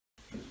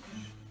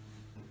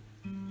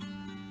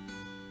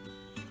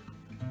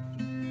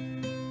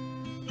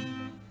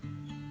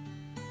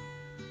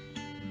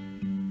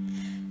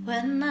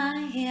when I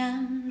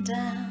am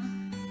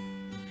down,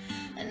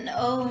 and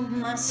oh,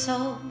 my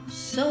soul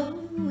so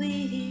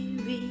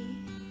weary.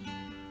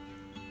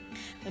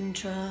 When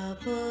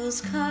troubles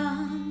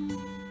come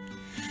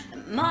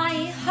and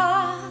my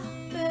heart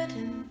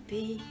burdened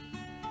be,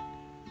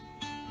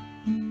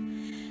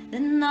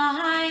 then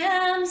I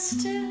am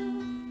still,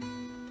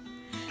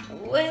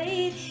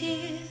 wait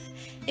here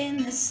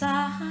in the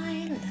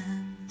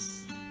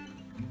silence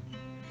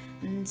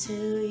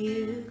until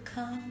you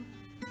come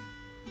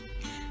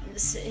and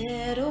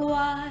sit a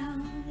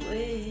while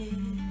with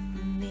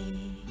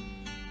me.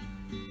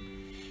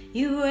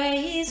 You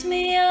raise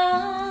me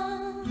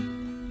up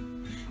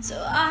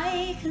so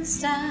I can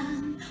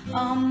stand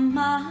on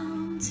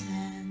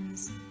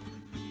mountains.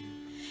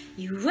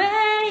 You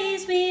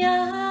raise me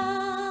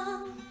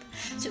up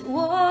to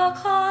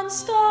walk on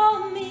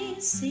stormy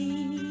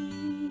seas.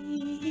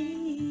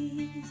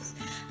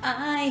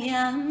 I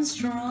am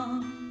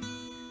strong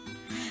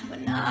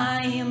when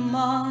I am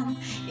on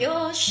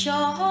your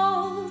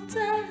shoulders.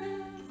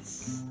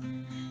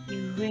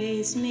 You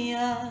raise me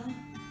up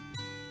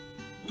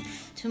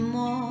to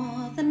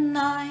more than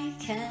I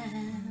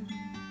can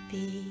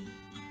be.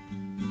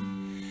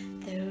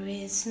 There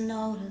is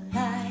no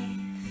life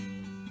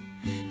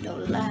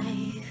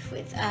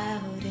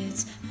without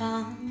its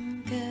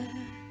hunger.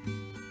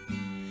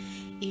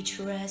 Each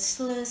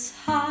restless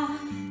heart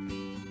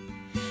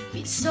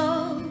beats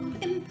so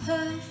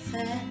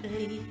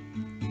imperfectly,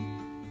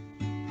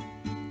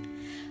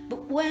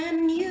 but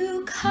when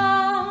you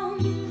come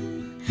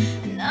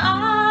and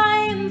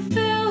I'm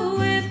filled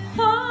with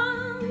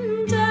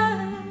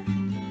wonder,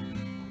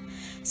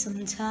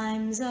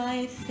 sometimes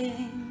I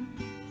think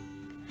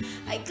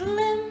I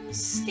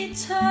glimpse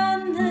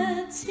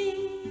eternity.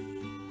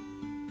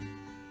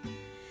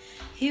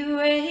 You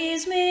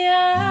raise me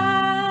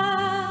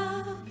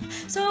up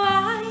so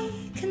I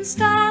can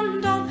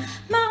stand on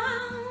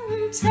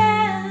mountains.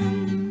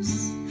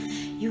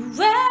 You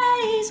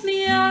raise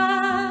me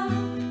up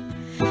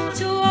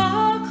to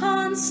walk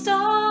on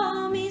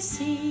stormy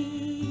seas.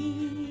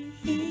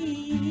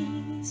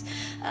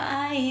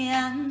 I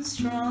am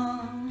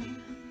strong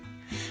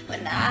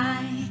when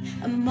I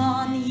am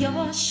on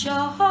your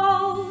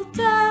shoulders.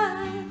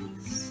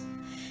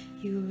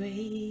 You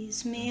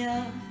raise me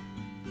up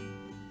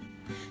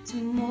to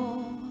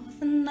more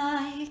than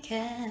I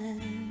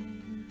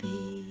can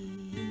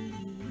be.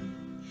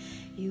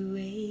 You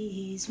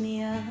raise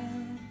me up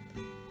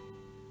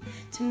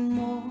to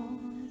more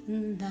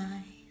than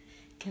I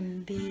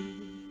can be.